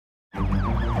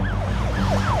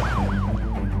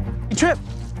Trip,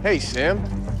 Hey, Sam.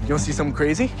 you wanna see something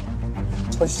crazy?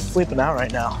 This place is flipping out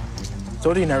right now.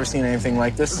 Told you never seen anything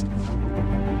like this.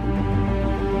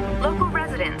 Local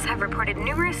residents have reported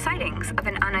numerous sightings of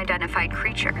an unidentified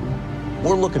creature.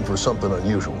 We're looking for something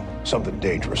unusual, something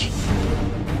dangerous.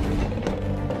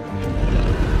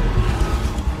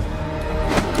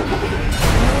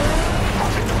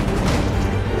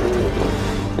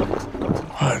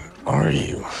 What are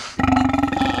you?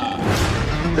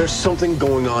 There's something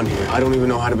going on here. I don't even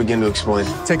know how to begin to explain.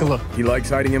 Take a look. He likes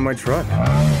hiding in my truck.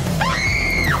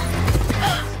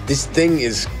 This thing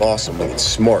is awesome. It's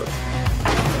smart.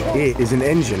 It is an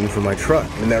engine for my truck.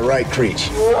 Isn't that right, Creech?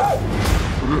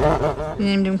 You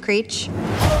named him Creech.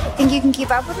 Think you can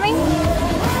keep up with me?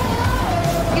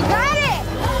 You got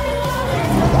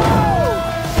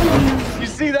it! You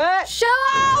see that? Show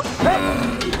off!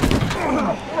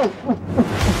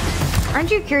 Aren't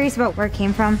you curious about where it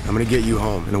came from? I'm gonna get you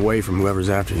home and away from whoever's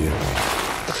after you.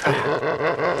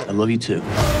 I love you too. Trip,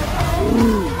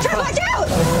 watch out!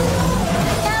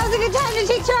 Now's a good time to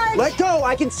take charge! Let go!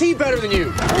 I can see better than you!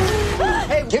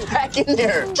 Hey, get back in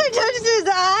there! Trip touched his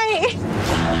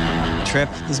eye! Trip,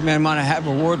 this man might have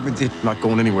a word with you. I'm not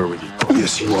going anywhere with you.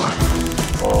 Yes, you are.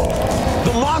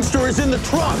 The monster is in the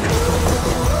truck!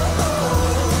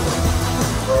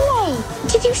 Whoa!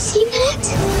 Did you see that?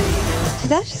 Did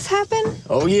that just happen?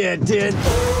 Oh, yeah, it did.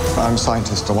 I'm a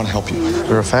scientist. I want to help you.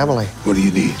 We're a family. What do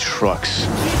you need? Trucks.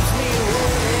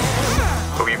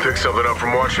 Hope you picked something up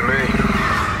from watching me.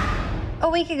 A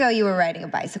week ago, you were riding a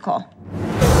bicycle.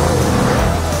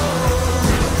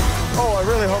 Oh, I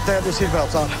really hope they have their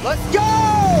seatbelts on. Let's go!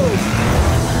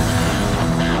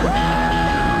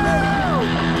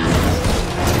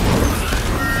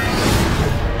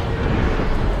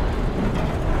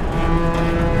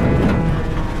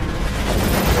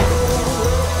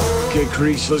 Okay,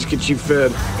 Creech, let's get you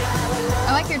fed.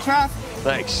 I like your truck.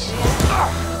 Thanks.